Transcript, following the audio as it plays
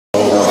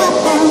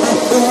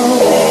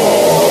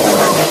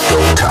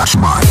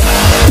What's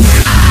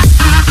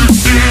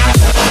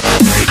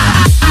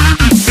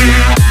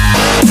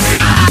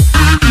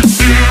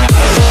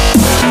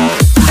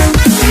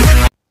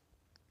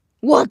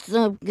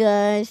up,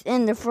 guys?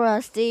 In the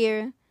Frost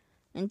here,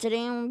 and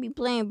today I'm gonna be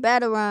playing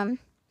Battle Run.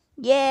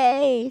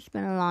 Yay! It's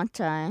been a long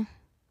time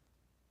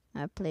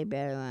I played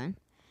Battle Run,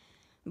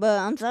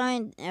 but I'm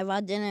sorry if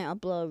I didn't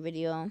upload a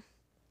video.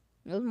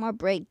 It was my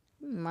break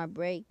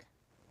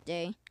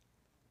day.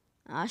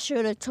 I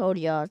should have told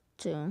y'all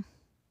too.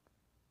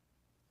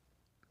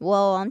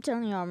 Well, I'm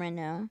telling y'all right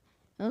now,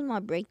 it was my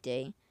break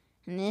day,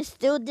 and it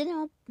still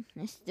didn't.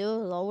 It's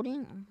still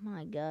loading. Oh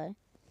my god.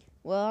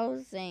 Well, I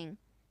was saying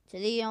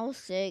today I was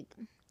sick,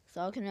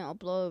 so I couldn't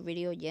upload a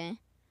video yet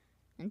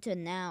until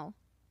now.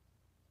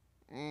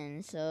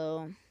 And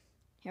so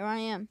here I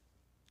am.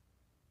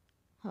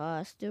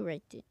 Still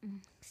right there.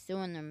 Still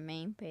on the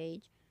main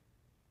page.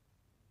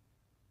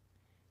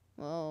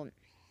 Well,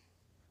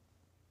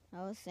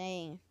 I was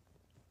saying,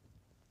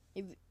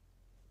 if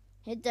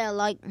hit that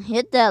like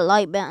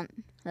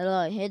button,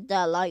 hit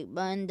that like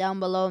button down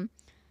below,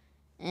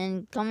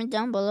 and comment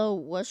down below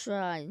what should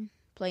I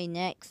play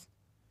next.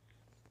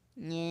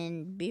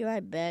 And be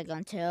right back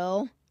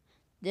until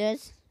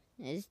this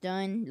is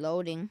done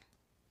loading.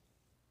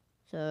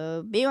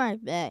 So be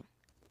right back.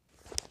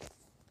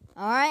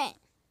 Alright,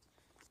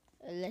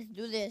 let's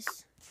do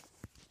this.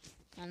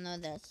 I know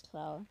that's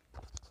Cloud,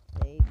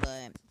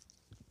 but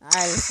alright,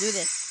 let's do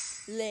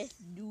this. Let's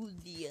do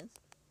this.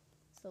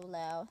 So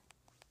loud.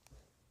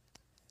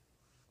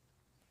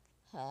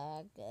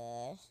 Oh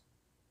gosh.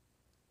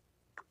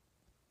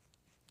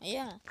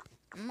 Yeah,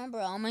 remember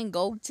I'm in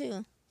go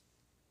to.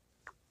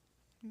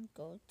 I'm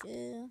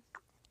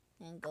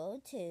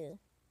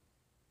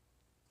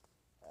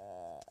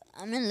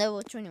in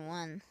level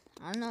 21.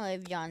 I don't know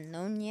if y'all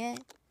known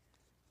yet,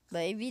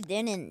 but if you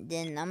didn't,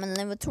 then I'm in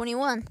level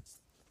 21.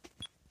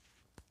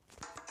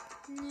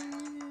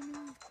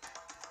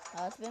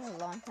 Oh, it's been a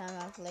long time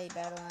I've played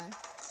Battle Run.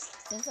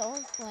 Since I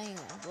was playing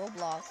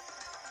Roblox.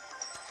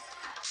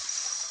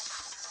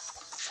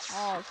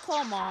 Oh,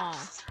 come on.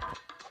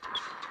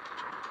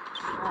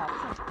 Oh,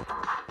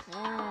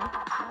 man,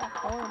 that's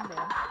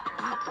horrible.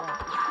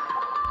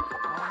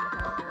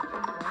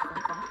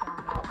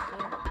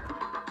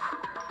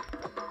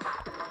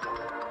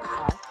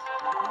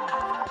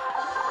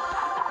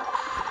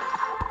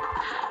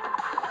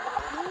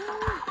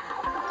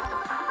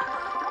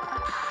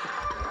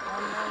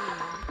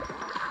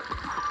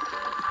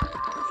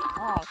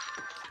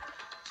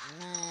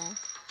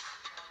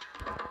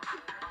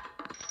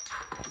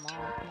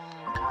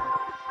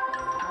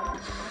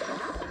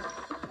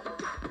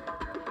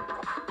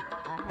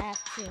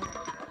 People.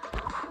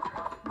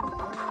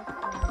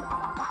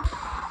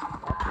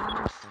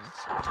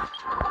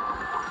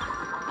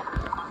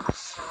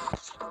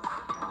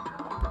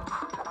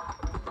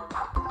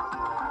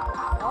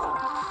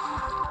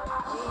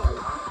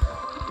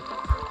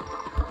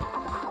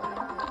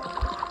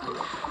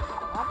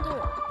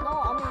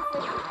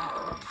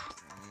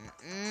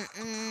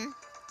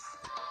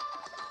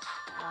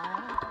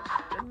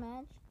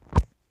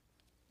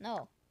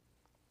 No.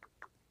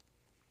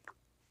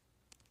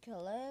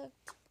 Collect.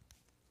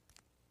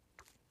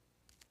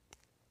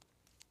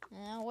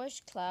 And I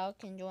wish Cloud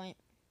can join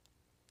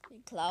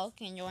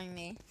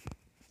me.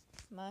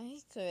 But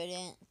he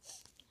couldn't.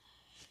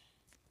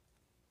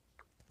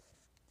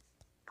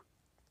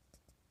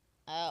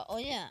 Oh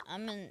yeah, I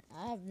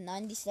have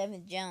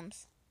 97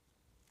 gems.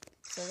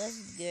 So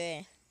that's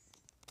good.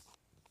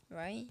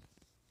 Right?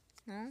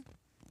 Huh?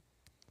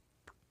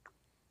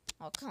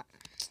 Oh come.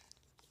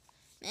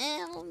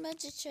 Man, I was meant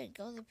to check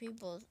other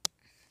people's.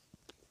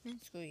 Man,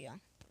 screw y'all.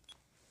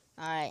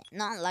 Alright,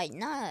 not y'all,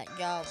 but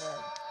the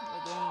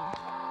game.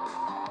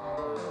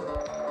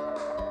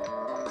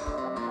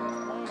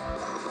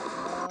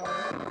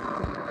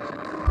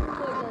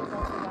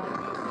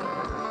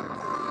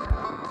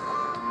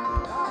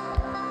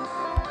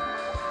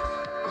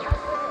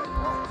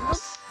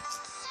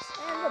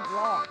 And the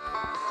block of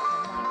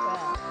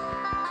Minecraft.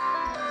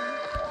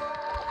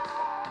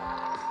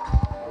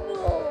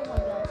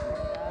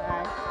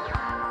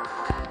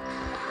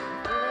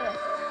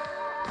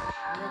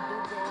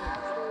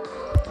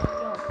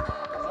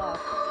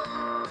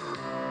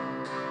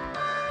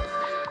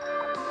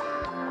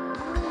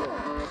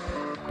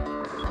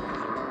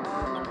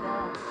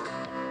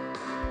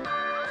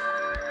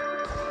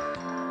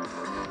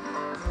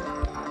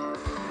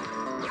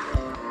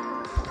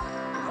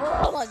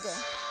 Oh my gosh, oh my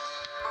god.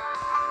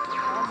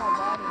 Oh my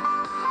body.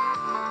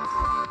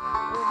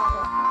 Oh my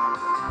god.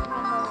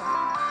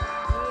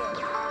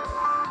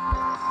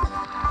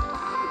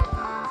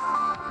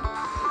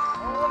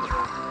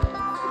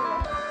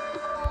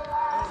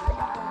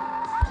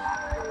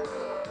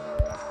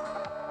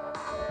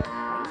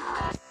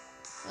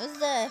 Even though, where's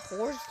the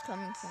horse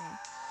coming from?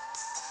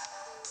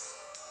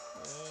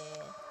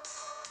 Yeah.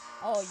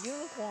 Oh,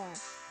 unicorn.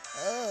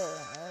 Oh,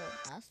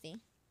 I see.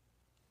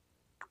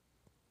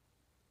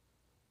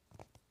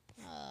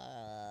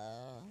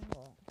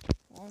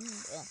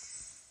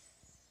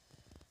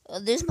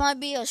 This might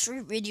be a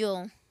short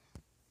video.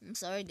 I'm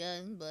sorry,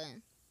 guys, but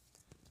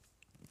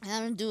I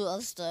have to do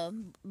other stuff.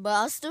 But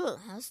I still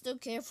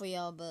care for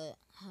y'all. But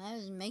I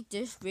have to make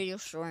this video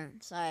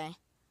short. Sorry.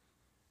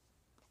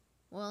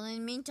 Well, in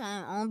the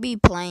meantime, I'll be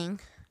playing.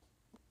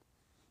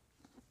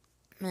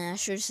 Man, I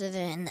should have said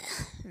it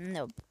in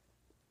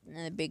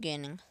the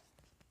beginning.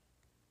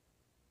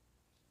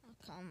 Oh,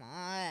 come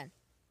on.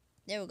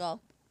 There we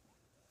go.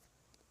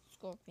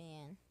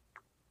 Scorpion.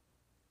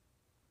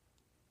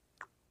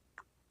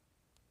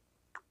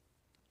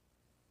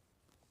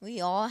 We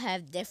all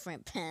have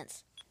different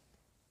pets.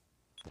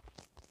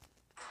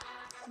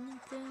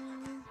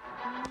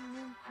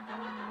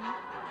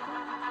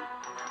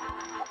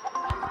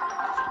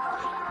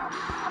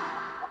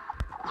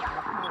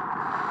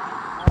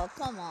 Oh,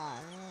 come on,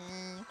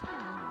 man.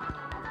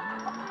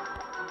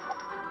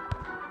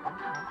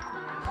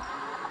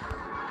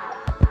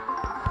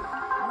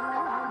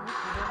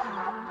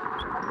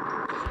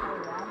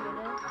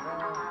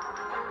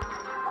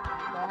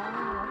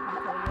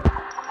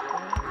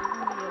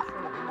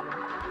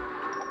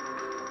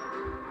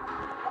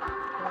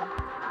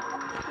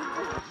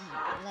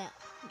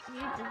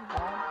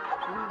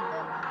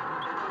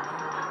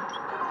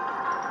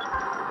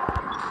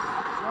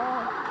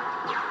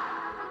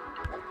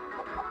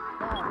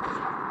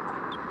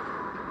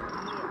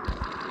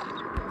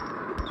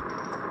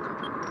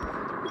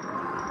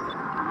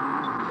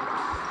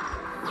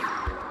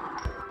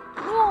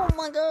 Oh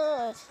my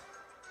gosh!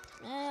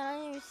 Man, I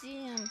didn't even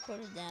see him put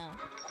it down.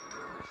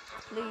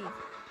 Please.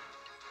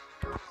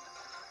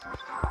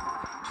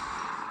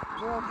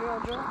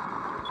 Drill.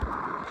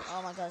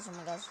 Oh my gosh.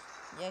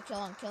 Yeah,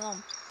 kill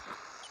him.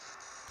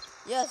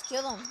 Yes,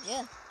 kill him,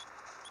 yeah.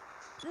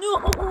 No,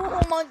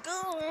 oh my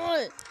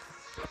god!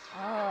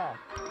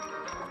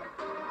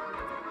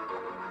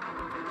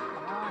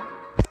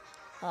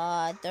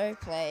 Third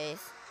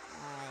place.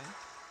 Alright.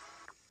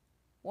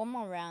 One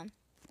more round.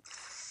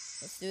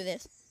 Let's do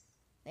this.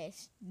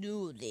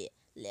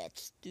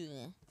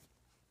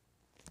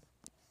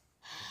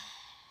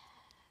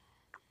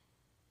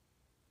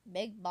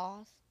 Big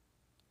boss.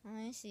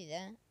 I see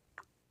that.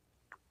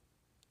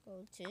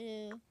 Go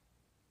to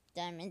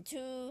Diamond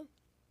 2.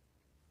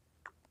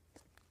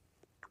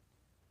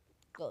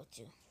 Go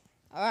to.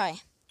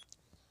 Alright.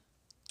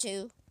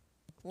 2,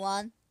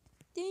 1.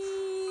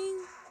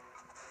 Ding.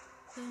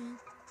 Dun,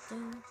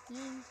 dun,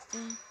 dun,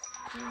 dun,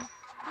 dun,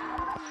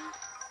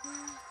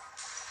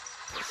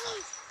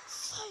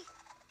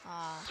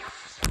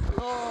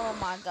 oh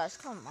my gosh,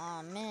 come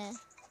on, man.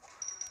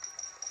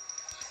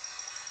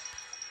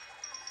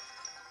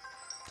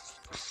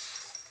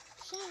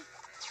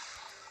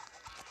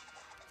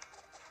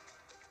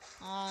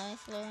 Oh,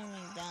 it's slowing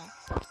me down.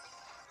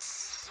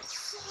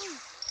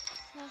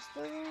 That's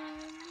the one.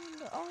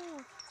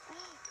 Oh.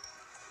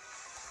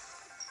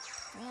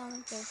 Yeah, I'm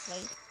in third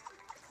place.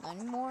 Not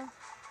anymore.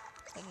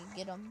 I can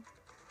get them.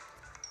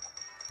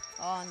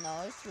 Oh no,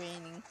 it's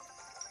raining.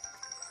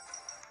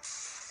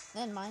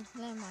 Never mind.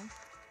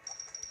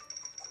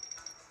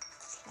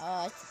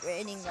 Oh, it's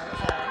raining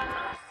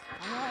outside.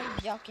 I know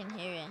if y'all can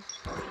hear it.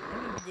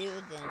 If you do,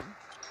 then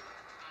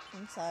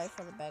I'm sorry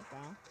for the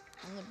background.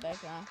 In the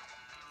background.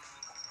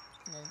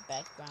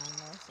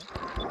 Also.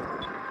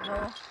 No.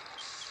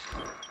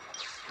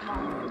 Come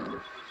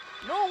on.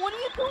 No, what are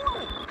you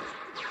doing?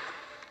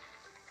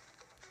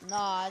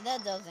 Nah,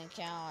 that doesn't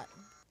count.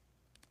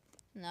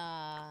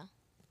 Nah.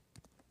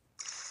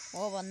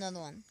 What about another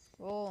one?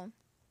 We'll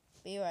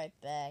be right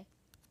back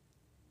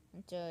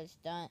until it's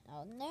done.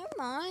 Oh, never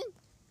mind.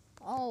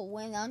 Oh,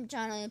 when I'm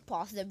trying to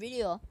pause the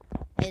video,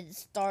 it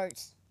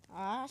starts.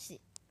 I see.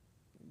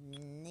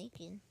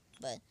 Naked.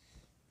 But,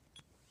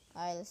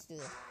 alright, let's do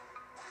this.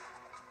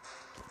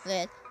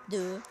 Let's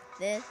do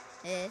this.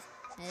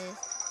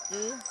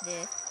 Do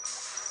this.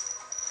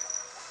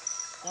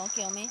 Don't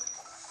kill me.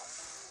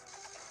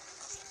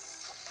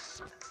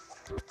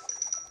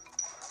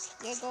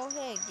 Yeah, go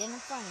ahead. Get in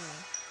front of me.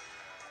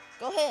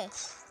 Go ahead.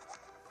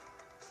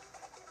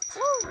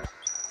 Woo!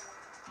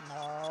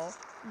 No.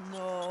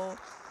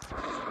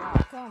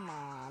 Oh, come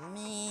on,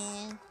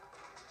 man.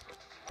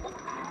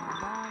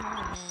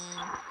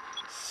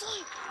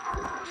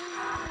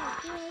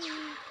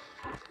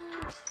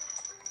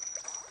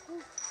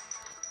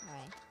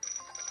 Alright.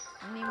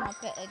 I need my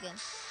pet again.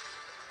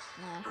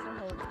 No, I should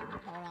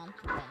hold on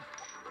to them.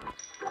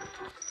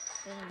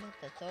 Didn't put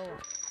the toe.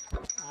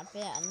 My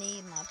pet, I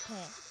need my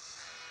pet.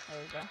 There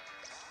we go.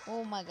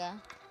 Oh my god.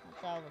 I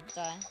thought I would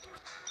die.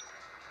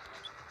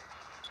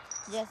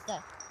 Yes,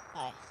 die.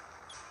 Alright.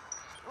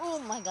 Oh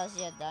my gosh,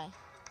 yeah, die.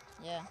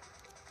 Yeah.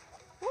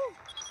 Woo.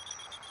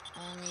 I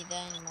don't need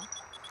that anymore.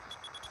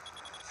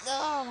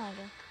 Oh my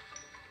god.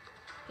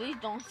 Please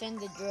don't send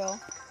the drill.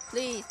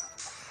 Please.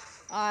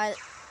 Alright.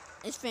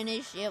 It's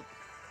finished. Yep.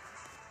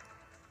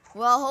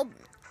 Well,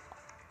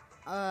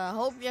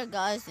 hope you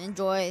guys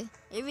enjoy.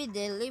 If you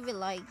did, leave a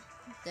like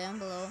down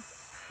below.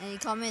 And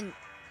comment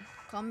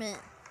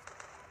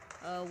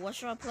what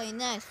should I play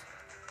next?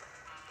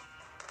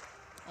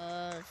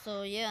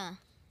 So yeah.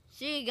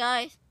 See you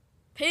guys.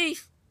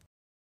 Peace.